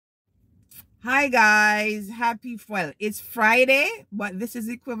Hi guys, well, it's Friday, but this is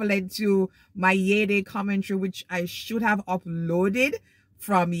equivalent to my Yay Day commentary, which I should have uploaded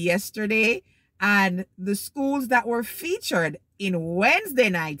from yesterday. And the schools that were featured in Wednesday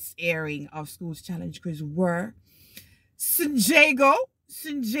night's airing of Schools Challenge Quiz were Jago,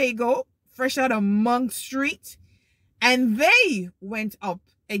 fresh out of Monk Street, and they went up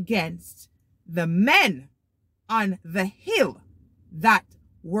against the men on the hill that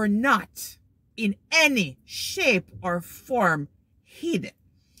were not in any shape or form hid.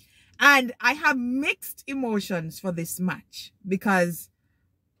 And I have mixed emotions for this match because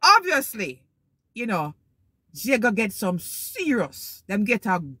obviously, Jago get some serious. Them get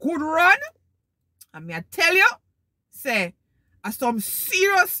a good run. And me I tell you, say, some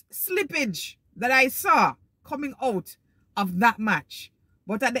serious slippage that I saw coming out of that match.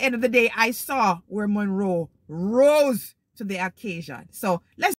 But at the end of the day, I saw where Munro rose to the occasion. So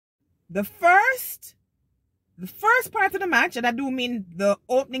the first part of the match, and I do mean the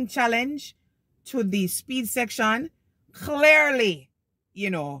opening challenge to the speed section, clearly,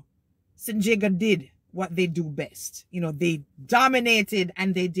 St. Jago did what they do best. They dominated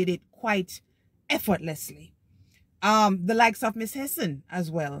and they did it quite effortlessly. The likes of Miss Hessen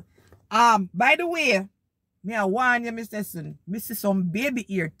as well. By the way, me I warn you, Miss Hessen, me see some baby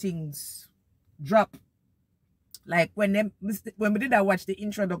ear things drop. Like when we did I watch the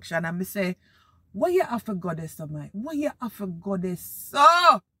introduction and me say, what you have for goddess of mine? What you have for goddess?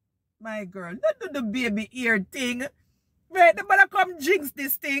 Oh, my girl, don't do the baby ear thing. Right, the better come jinx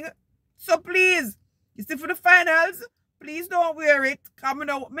this thing. So please, you see for the finals, please don't wear it. Come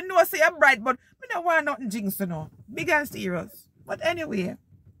now, me know say I'm bright, but me don't want nothing jinx to know. Big and serious. But anyway,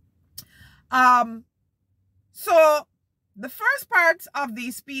 so the first part of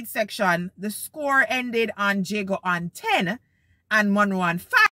the speed section, the score ended on Jago on 10 and Munro on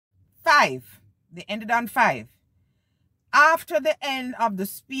 5. They ended on 5. After the end of the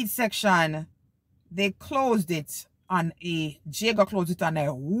speed section, they closed it on Jago closed it on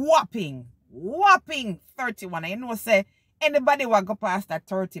a whopping 31. I say anybody will go past that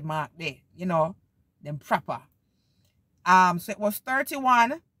 30 mark there, them proper. So it was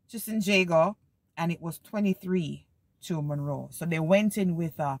 31 to St. Jago and it was 23 to Munro. So they went in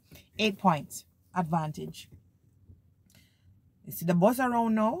with a 8-point advantage. You see the buzz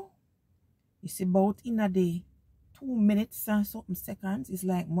around now? You see about in a day, 2 minutes and something seconds, it's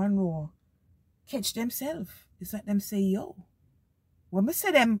like Munro catch themselves. It's like them say, yo. When we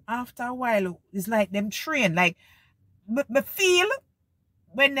say them after a while, it's like them train. Like, me feel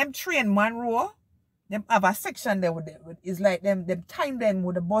when them train Munro, them have a section there with them. It's like them time them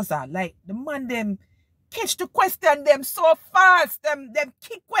with the buzzer. Like the man them catch the question them so fast. Them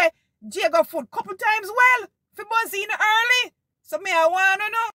kick where Jago foot couple times well for buzzing early. So me I wanna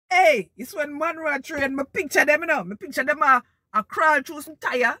know. Hey, it's when Munro train, me picture them, Me picture them I crawl through some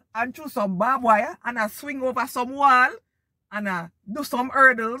tire and through some barbed wire and I swing over some wall and I do some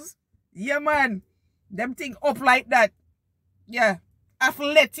hurdles. Yeah, man. Them thing up like that. Yeah.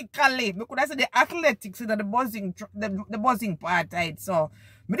 Athletically. Me could have said the athletics in the buzzing part, right? So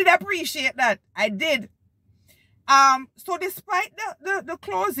me did appreciate that. I did. So despite the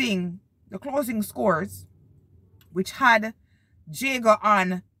closing scores, which had Jago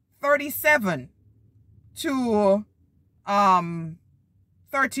on 37 to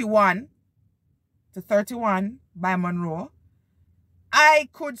 31 by Munro, I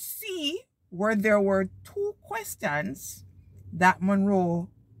could see where there were 2 questions that Munro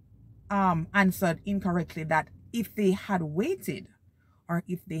answered incorrectly, that if they had waited or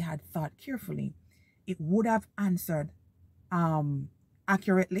if they had thought carefully, it would have answered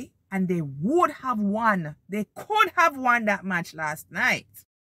accurately and they would have won. They could have won that match last night.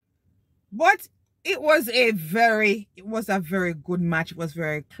 But it was a very good match. It was a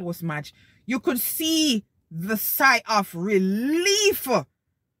very close match. You could see the sigh of relief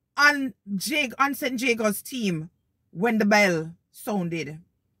on St. Jago's team when the bell sounded,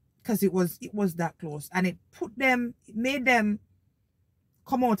 because it was that close, and it made them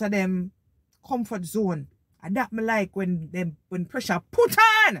come out of them comfort zone. And that me like when pressure put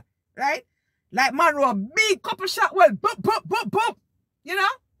on, right? Like Munro, big couple shot, well, boop, boop, boop, boop.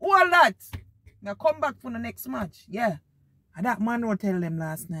 All that. Now come back for the next match. Yeah. And that Munro tell them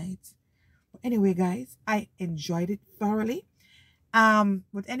last night. But anyway, guys, I enjoyed it thoroughly.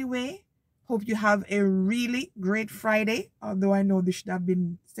 But anyway, hope you have a really great Friday. Although I know this should have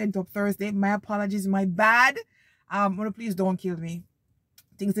been sent up Thursday. My apologies, my bad. Please don't kill me.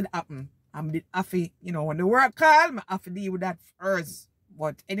 Things did happen. Did affy, when the work call, I have to deal with that first.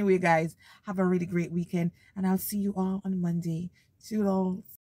 But anyway, guys, have a really great weekend. And I'll see you all on Monday. See you all.